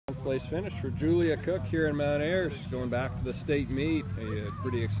place finish for Julia Kock here in Mount Ayers, going back to the state meet. Are you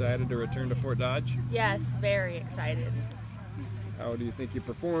pretty excited to return to Fort Dodge? Yes, very excited. How do you think you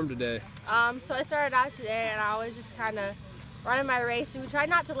performed today? So I started out today and I was just kind of running my race. We tried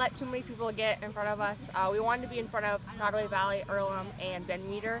not to let too many people get in front of us. We wanted to be in front of Nottoway Valley, Earlham, and Van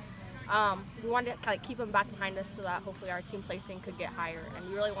Meter. We wanted to kind of keep them back behind us so that hopefully our team placing could get higher, and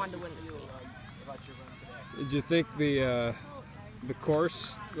we really wanted to win this meet. Did you think the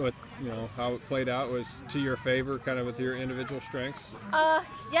course, how it played out, was to your favor, kind of with your individual strengths?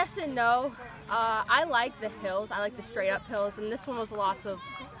 Yes and no. I like the hills. I like the straight up hills, and this one was lots of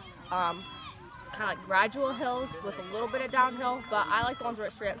kind of like gradual hills with a little bit of downhill, but I like the ones where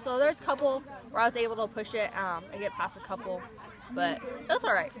it's straight up. So there's a couple where I was able to push it and get past a couple, but it was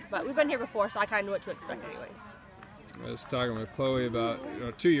all right. But we've been here before, so I kind of knew what to expect anyways. I was talking with Chloe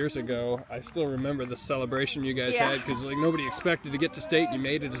about 2 years ago. I still remember the celebration you guys had, because nobody expected to get to state. You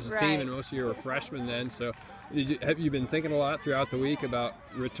made it as a team, and most of you were freshmen then. So have you been thinking a lot throughout the week about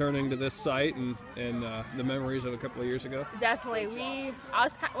returning to this site and the memories of a couple of years ago? Definitely.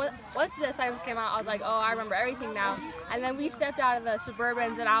 Once the assignments came out, I was like, oh, I remember everything now. And then we stepped out of the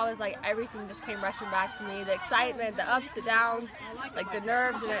Suburbans, and I was like, everything just came rushing back to me. The excitement, the ups, the downs, like the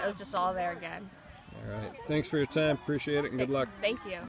nerves, and it was just all there again. All right. Thanks for your time. Appreciate it, and good luck. Thank you.